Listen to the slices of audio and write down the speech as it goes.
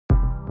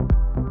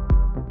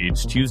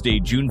It's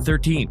Tuesday, June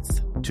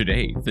 13th.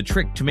 Today, the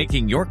trick to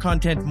making your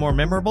content more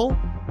memorable?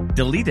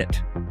 Delete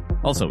it.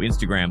 Also,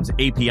 Instagram's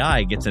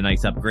API gets a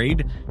nice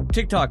upgrade.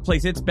 TikTok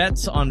places its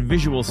bets on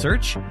visual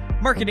search.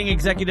 Marketing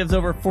executives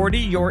over 40,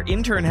 your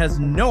intern has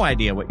no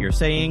idea what you're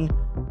saying.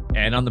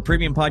 And on the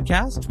Premium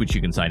Podcast, which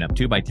you can sign up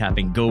to by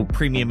tapping Go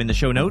Premium in the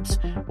show notes,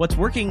 what's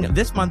working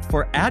this month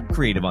for ad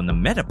creative on the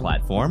Meta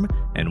platform,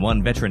 and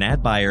one veteran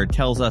ad buyer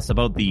tells us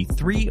about the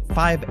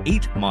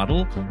 358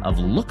 model of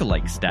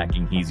lookalike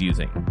stacking he's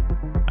using.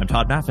 I'm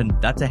Todd Maffin.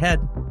 That's ahead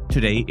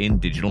today in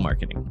digital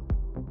marketing.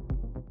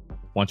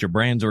 Want your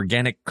brand's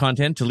organic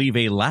content to leave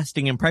a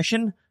lasting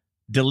impression?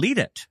 Delete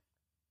it.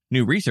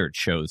 New research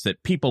shows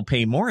that people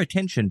pay more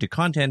attention to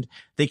content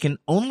they can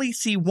only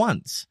see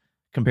once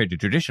compared to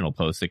traditional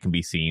posts that can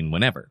be seen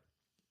whenever.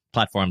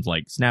 Platforms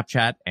like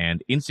Snapchat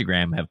and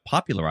Instagram have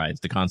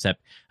popularized the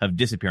concept of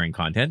disappearing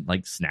content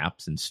like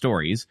snaps and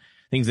stories,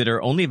 things that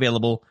are only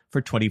available for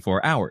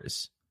 24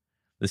 hours.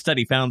 The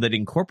study found that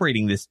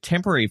incorporating this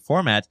temporary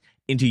format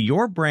into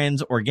your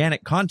brand's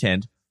organic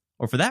content,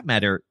 or for that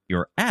matter,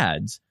 your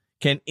ads,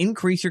 can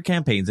increase your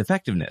campaign's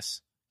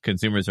effectiveness.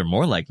 Consumers are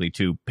more likely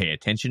to pay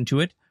attention to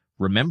it,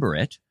 remember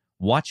it,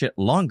 watch it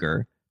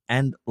longer,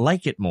 and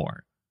like it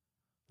more.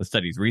 The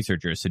study's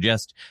researchers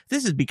suggest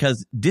this is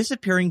because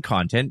disappearing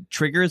content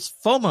triggers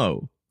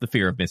FOMO, the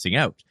fear of missing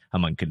out,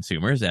 among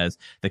consumers, as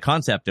the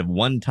concept of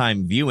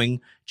one-time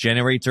viewing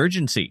generates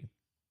urgency.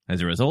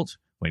 As a result,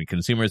 when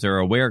consumers are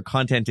aware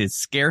content is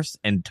scarce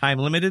and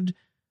time-limited,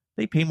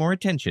 they pay more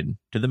attention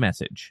to the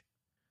message.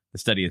 The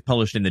study is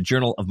published in the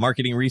Journal of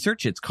Marketing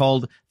Research. It's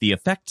called The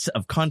Effects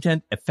of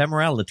Content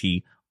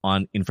Ephemerality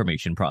on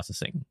Information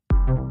Processing.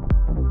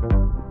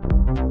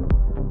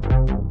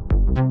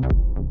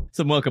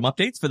 Some welcome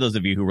updates for those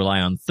of you who rely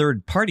on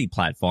third-party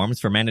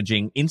platforms for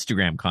managing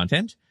Instagram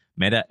content.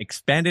 Meta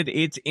expanded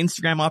its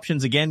Instagram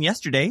options again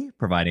yesterday,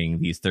 providing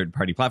these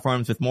third-party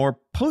platforms with more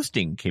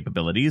posting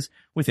capabilities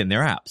within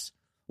their apps.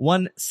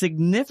 One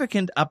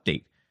significant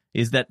update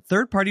is that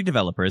third-party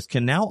developers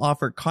can now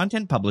offer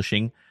content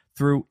publishing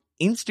through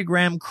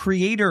Instagram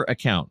creator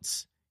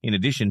accounts, in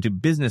addition to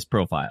business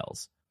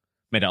profiles.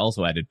 Meta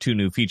also added 2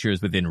 new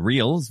features within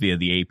Reels via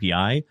the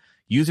API.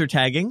 User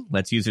tagging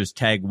lets users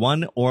tag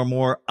one or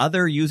more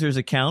other users'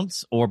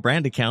 accounts or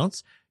brand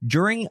accounts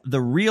during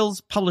the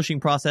Reels publishing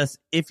process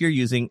if you're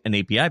using an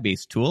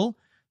API-based tool.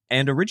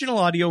 And original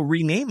audio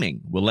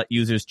renaming will let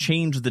users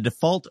change the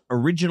default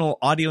original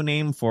audio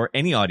name for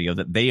any audio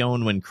that they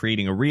own when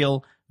creating a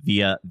reel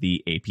via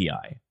the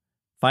API.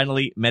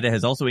 Finally, Meta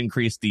has also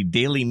increased the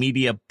daily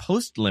media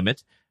post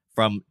limit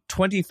from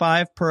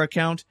 25 per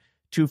account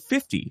to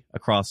 50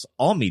 across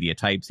all media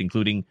types,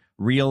 including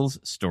Reels,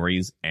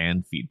 Stories,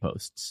 and Feed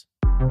posts.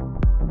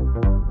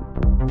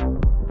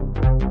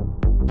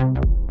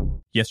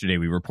 Yesterday,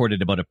 we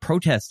reported about a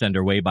protest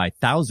underway by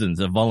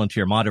thousands of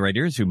volunteer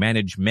moderators who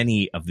manage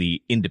many of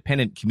the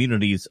independent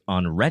communities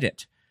on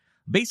Reddit.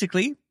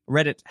 Basically,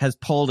 Reddit has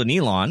pulled an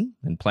Elon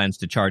and plans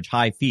to charge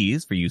high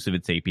fees for use of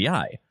its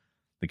API.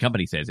 The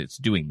company says it's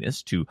doing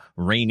this to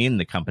rein in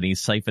the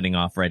companies siphoning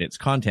off Reddit's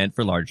content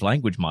for large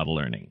language model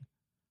learning.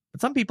 But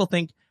some people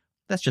think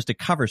that's just a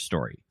cover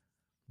story.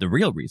 The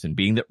real reason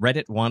being that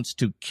Reddit wants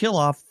to kill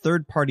off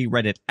third-party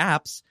Reddit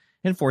apps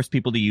and force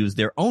people to use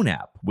their own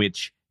app,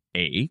 which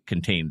A,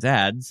 contains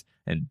ads,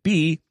 and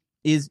B,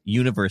 is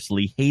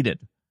universally hated.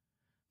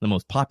 The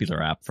most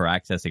popular app for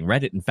accessing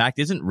Reddit, in fact,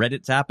 isn't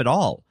Reddit's app at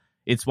all.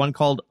 It's one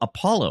called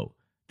Apollo,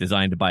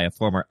 designed by a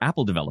former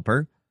Apple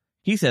developer.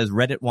 He says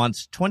Reddit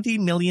wants $20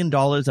 million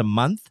a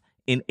month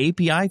in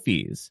API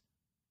fees,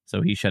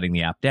 so he's shutting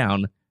the app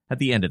down at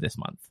the end of this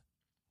month.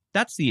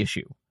 That's the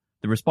issue.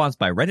 The response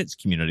by Reddit's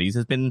communities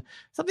has been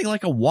something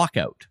like a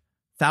walkout.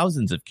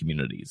 Thousands of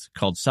communities,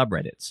 called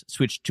subreddits,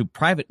 switched to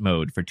private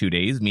mode for 2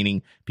 days,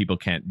 meaning people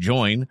can't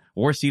join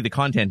or see the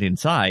content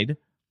inside.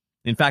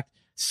 In fact,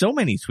 so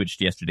many switched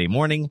yesterday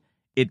morning,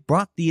 it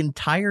brought the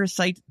entire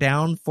site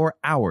down for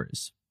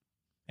hours.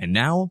 And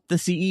now the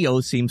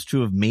CEO seems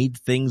to have made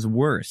things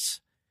worse.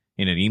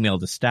 In an email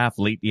to staff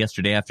late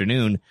yesterday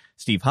afternoon,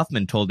 Steve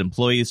Huffman told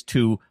employees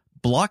to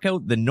block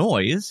out the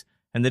noise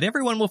and that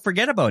everyone will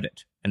forget about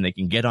it and they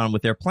can get on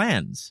with their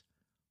plans.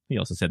 He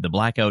also said the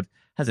blackout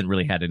hasn't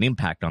really had an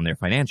impact on their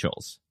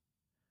financials.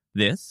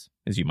 This,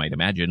 as you might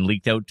imagine,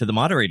 leaked out to the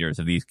moderators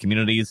of these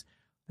communities,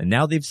 and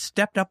now they've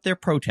stepped up their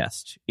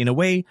protest in a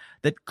way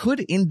that could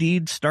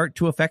indeed start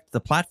to affect the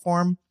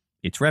platform,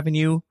 its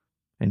revenue,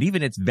 and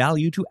even its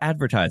value to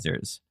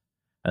advertisers.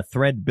 A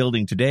thread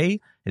building today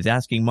is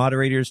asking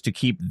moderators to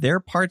keep their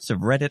parts of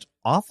Reddit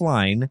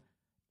offline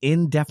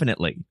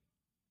indefinitely.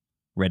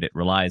 Reddit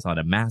relies on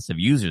a mass of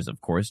users,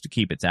 of course, to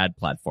keep its ad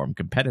platform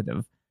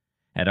competitive.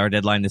 At our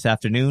deadline this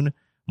afternoon,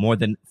 more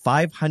than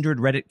 500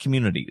 Reddit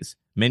communities,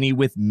 many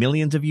with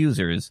millions of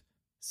users,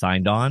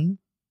 signed on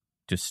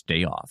to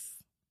stay off.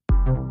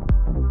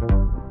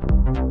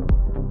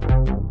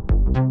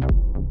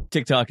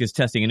 TikTok is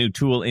testing a new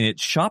tool in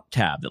its Shop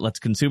tab that lets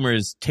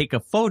consumers take a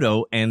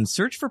photo and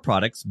search for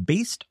products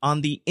based on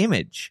the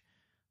image.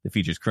 The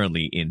feature is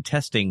currently in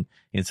testing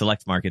in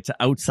select markets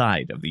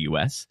outside of the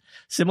US.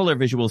 Similar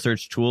visual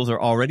search tools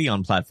are already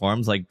on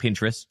platforms like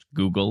Pinterest,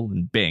 Google,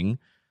 and Bing,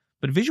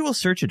 but visual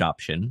search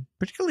adoption,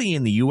 particularly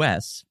in the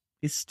US,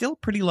 is still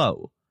pretty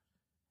low.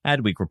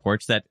 Adweek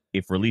reports that,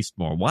 if released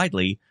more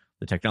widely,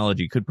 the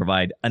technology could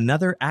provide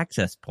another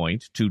access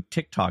point to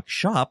TikTok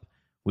Shop,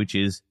 which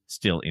is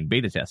still in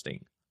beta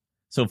testing.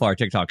 So far,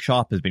 TikTok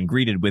Shop has been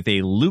greeted with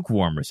a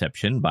lukewarm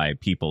reception by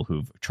people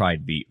who've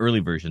tried the early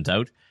versions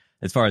out.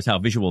 As far as how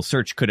visual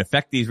search could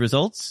affect these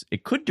results,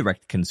 it could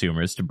direct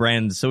consumers to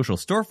brands' social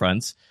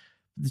storefronts.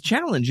 The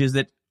challenge is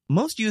that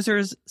most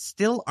users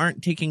still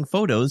aren't taking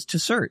photos to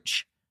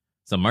search.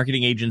 Some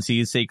marketing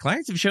agencies say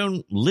clients have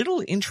shown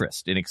little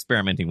interest in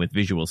experimenting with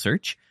visual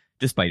search,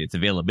 despite its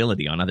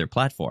availability on other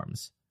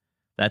platforms.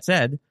 That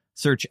said,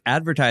 search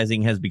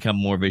advertising has become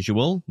more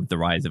visual with the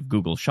rise of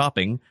Google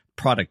Shopping,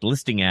 product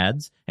listing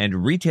ads,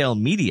 and retail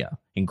media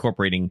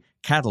incorporating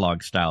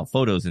catalog-style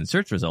photos in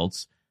search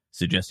results,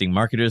 suggesting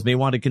marketers may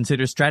want to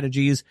consider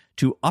strategies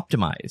to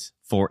optimize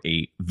for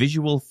a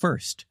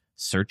visual-first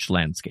search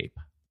landscape.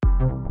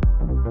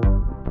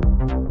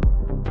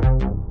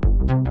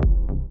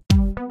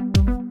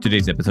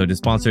 Today's episode is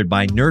sponsored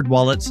by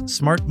NerdWallet's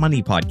Smart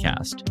Money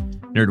Podcast.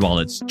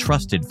 NerdWallet's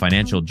trusted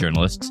financial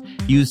journalists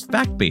use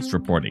fact-based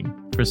reporting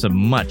for some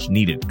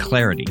much-needed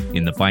clarity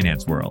in the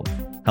finance world,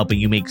 helping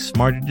you make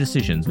smarter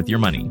decisions with your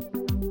money.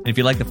 And if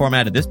you like the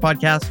format of this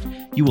podcast,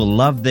 you will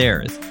love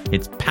theirs.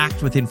 It's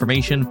packed with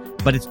information,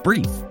 but it's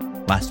brief.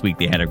 Last week,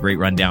 they had a great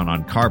rundown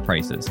on car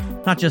prices.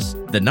 Not just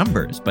the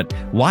numbers, but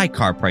why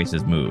car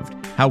prices moved,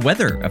 how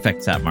weather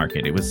affects that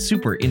market. It was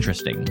super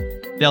interesting.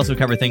 They also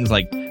cover things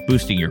like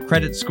boosting your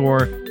credit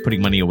score,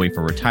 putting money away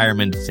for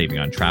retirement, saving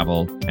on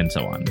travel, and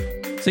so on.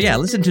 So yeah,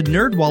 listen to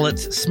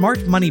NerdWallet's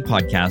Smart Money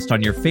Podcast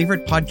on your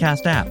favorite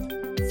podcast app.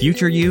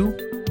 Future you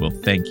will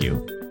thank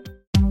you.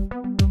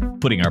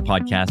 Putting our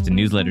podcast and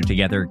newsletter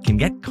together can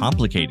get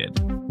complicated.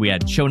 We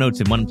had show notes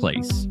in one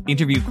place,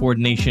 interview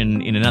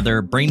coordination in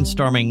another,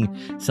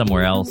 brainstorming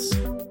somewhere else.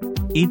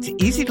 It's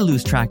easy to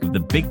lose track of the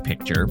big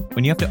picture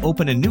when you have to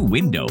open a new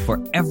window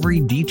for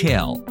every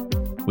detail.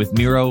 With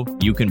Miro,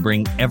 you can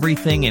bring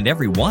everything and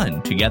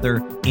everyone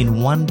together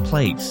in one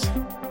place,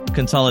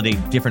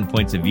 consolidate different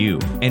points of view,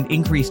 and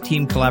increase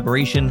team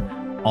collaboration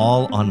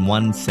all on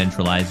one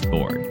centralized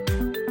board.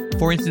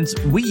 For instance,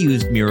 we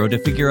used Miro to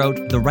figure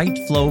out the right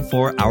flow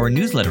for our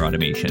newsletter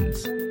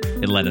automations.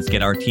 It let us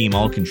get our team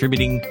all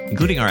contributing,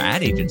 including our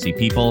ad agency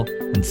people,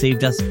 and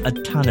saved us a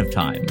ton of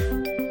time.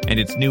 And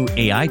its new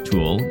AI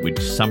tool,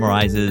 which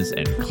summarizes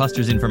and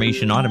clusters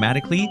information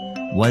automatically,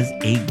 was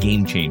a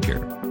game changer.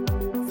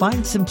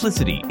 Find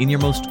simplicity in your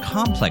most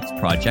complex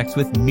projects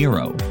with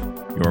Miro.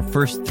 Your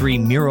first 3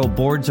 Miro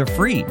boards are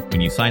free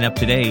when you sign up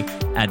today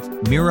at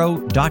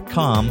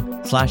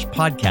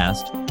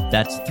Miro.com/podcast.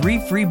 That's 3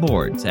 free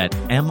boards at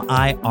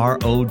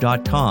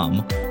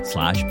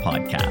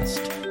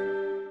Miro.com/podcast.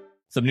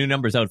 Some new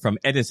numbers out from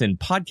Edison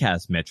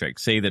Podcast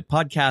Metrics say that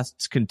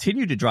podcasts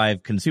continue to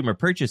drive consumer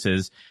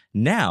purchases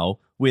now,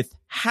 with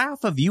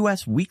half of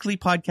U.S. weekly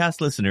podcast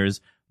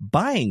listeners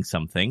buying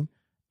something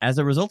as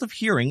a result of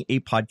hearing a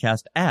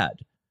podcast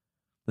ad.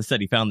 The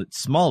study found that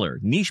smaller,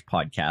 niche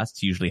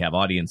podcasts usually have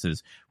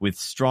audiences with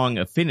strong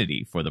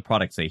affinity for the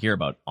products they hear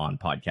about on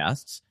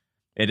podcasts.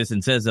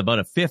 Edison says about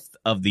a fifth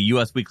of the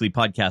U.S. weekly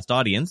podcast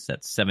audience,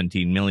 that's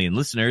 17 million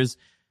listeners,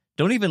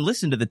 don't even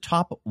listen to the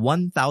top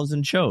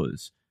 1,000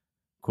 shows.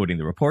 Quoting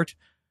the report,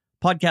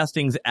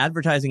 podcasting's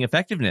advertising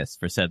effectiveness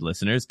for said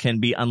listeners can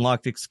be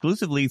unlocked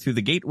exclusively through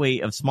the gateway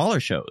of smaller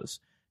shows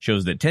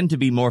that tend to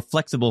be more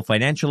flexible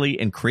financially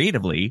and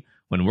creatively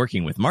when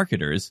working with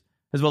marketers,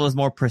 as well as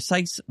more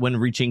precise when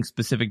reaching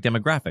specific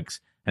demographics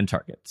and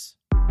targets.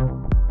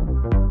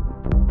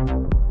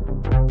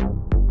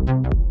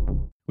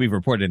 We've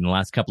reported in the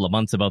last couple of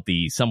months about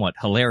the somewhat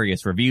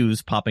hilarious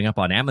reviews popping up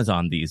on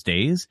Amazon these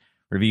days,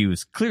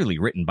 reviews clearly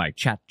written by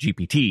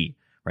ChatGPT,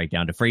 right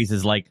down to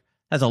phrases like,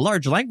 "As a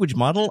large language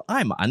model,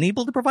 I'm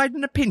unable to provide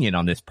an opinion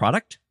on this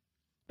product."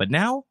 But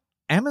now,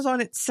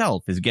 Amazon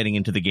itself is getting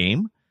into the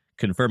game,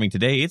 confirming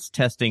today it's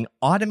testing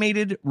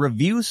automated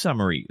review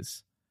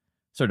summaries.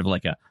 Sort of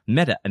like a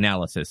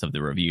meta-analysis of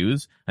the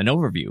reviews, an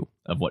overview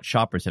of what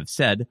shoppers have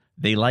said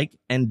they like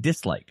and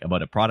dislike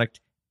about a product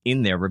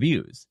in their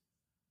reviews.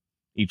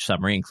 Each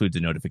summary includes a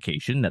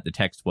notification that the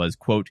text was,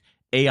 quote,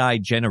 AI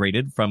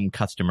generated from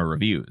customer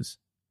reviews.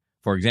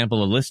 For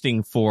example, a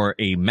listing for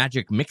a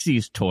Magic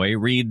Mixies toy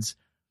reads,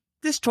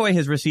 "This toy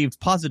has received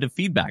positive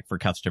feedback for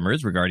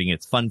customers regarding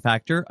its fun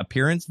factor,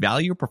 appearance,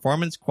 value,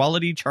 performance,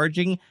 quality,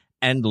 charging,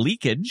 and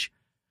leakage.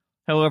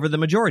 However, the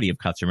majority of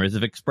customers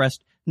have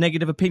expressed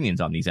negative opinions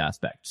on these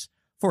aspects.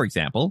 For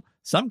example,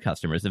 some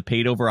customers have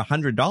paid over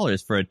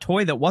 $100 for a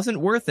toy that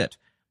wasn't worth it,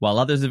 while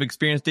others have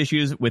experienced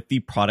issues with the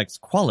product's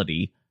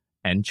quality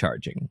and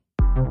charging."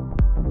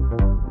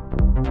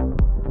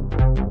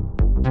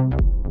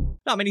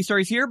 Not many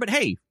stories here, but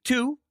hey,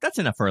 2, that's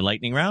enough for a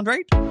lightning round,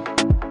 right?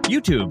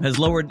 YouTube has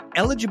lowered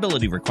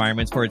eligibility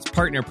requirements for its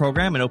partner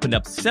program and opened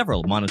up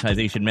several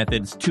monetization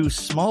methods to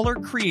smaller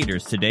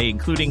creators today,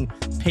 including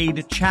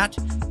paid chat,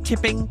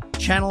 tipping,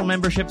 channel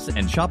memberships,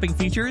 and shopping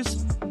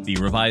features. The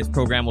revised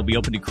program will be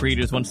open to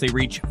creators once they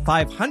reach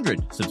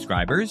 500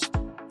 subscribers.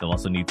 They'll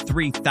also need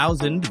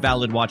 3,000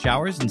 valid watch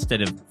hours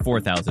instead of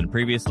 4,000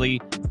 previously,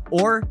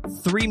 or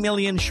 3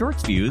 million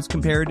shorts views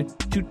compared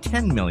to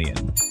 10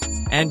 million.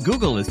 And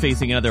Google is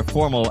facing another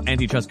formal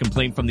antitrust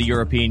complaint from the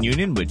European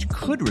Union, which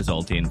could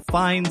result in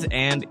fines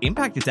and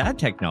impact its ad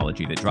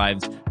technology that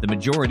drives the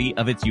majority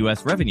of its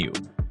U.S. revenue.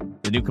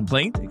 The new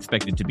complaint,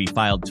 expected to be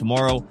filed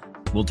tomorrow,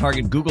 will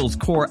target Google's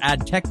core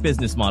ad tech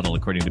business model,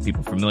 according to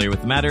people familiar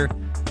with the matter.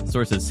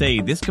 Sources say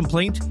this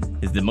complaint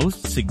is the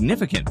most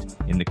significant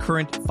in the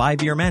current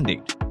 5-year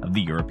mandate of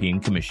the European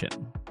Commission.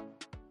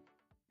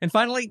 And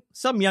finally,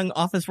 some young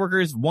office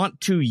workers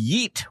want to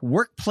yeet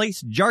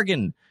workplace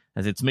jargon,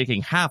 as it's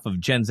making half of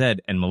Gen Z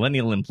and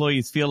millennial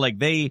employees feel like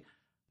they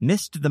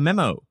missed the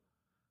memo.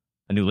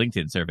 A new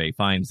LinkedIn survey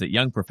finds that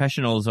young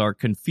professionals are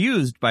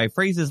confused by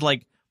phrases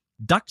like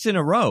ducks in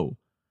a row.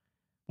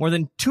 More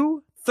than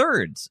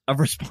 2/3 of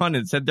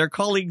respondents said their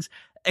colleagues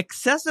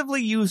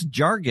excessively use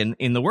jargon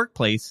in the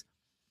workplace.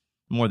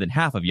 More than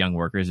half of young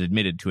workers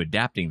admitted to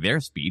adapting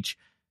their speech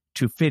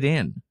to fit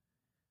in.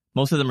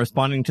 Most of them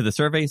responding to the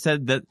survey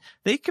said that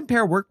they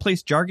compare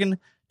workplace jargon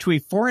to a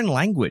foreign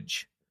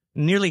language.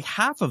 Nearly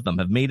half of them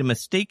have made a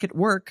mistake at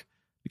work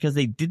because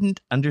they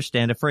didn't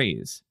understand a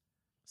phrase.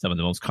 Some of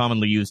the most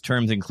commonly used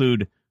terms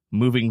include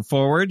moving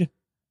forward,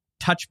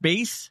 touch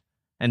base,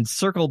 and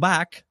circle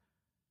back.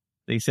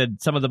 They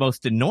said some of the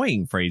most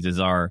annoying phrases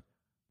are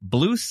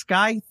blue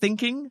sky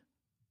thinking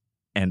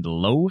and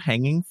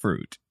low-hanging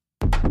fruit.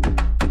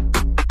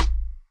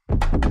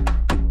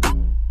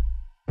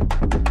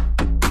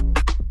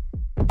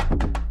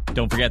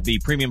 Don't forget, the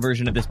premium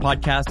version of this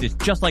podcast is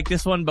just like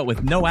this one, but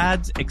with no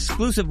ads,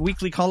 exclusive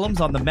weekly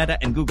columns on the Meta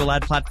and Google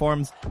ad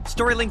platforms,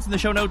 story links in the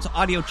show notes,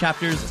 audio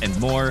chapters, and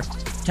more.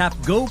 Tap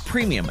Go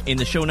Premium in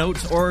the show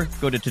notes or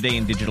go to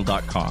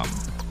todayindigital.com.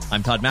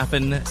 I'm Todd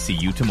Maffin. See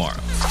you tomorrow.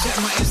 Check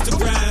my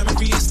Instagram,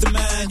 every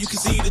Instaman, you can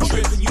see the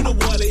drip and you know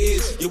what it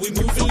is. Yeah, we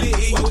moving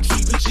litty, while we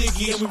keep it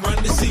jiggy and we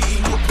run the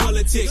city, no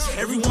politics.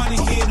 Everyone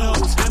in here knows,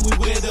 and we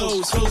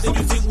weirdos. Shows that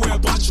you think we're a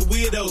bunch of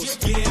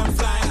weirdos. Yeah, I'm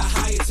flying at a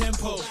higher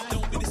tempo.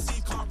 Don't be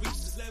deceived, can't reach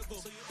this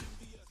level.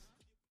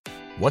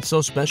 What's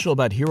so special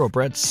about Hero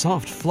Bread's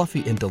soft,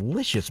 fluffy, and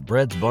delicious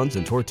breads, buns,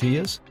 and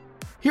tortillas?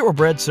 Hero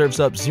Bread serves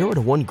up 0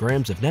 to 1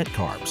 grams of net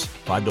carbs,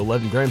 5 to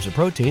 11 grams of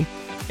protein,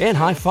 and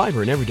high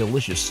fiber in every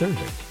delicious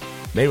serving.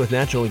 Made with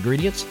natural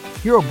ingredients,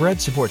 Hero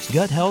Bread supports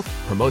gut health,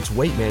 promotes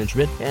weight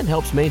management, and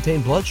helps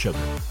maintain blood sugar.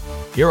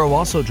 Hero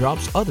also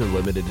drops other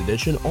limited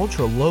edition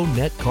ultra-low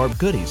net carb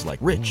goodies like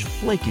rich,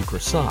 flaky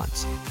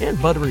croissants and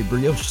buttery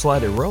brioche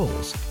slider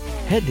rolls.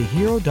 Head to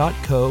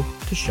hero.co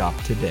to shop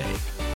today.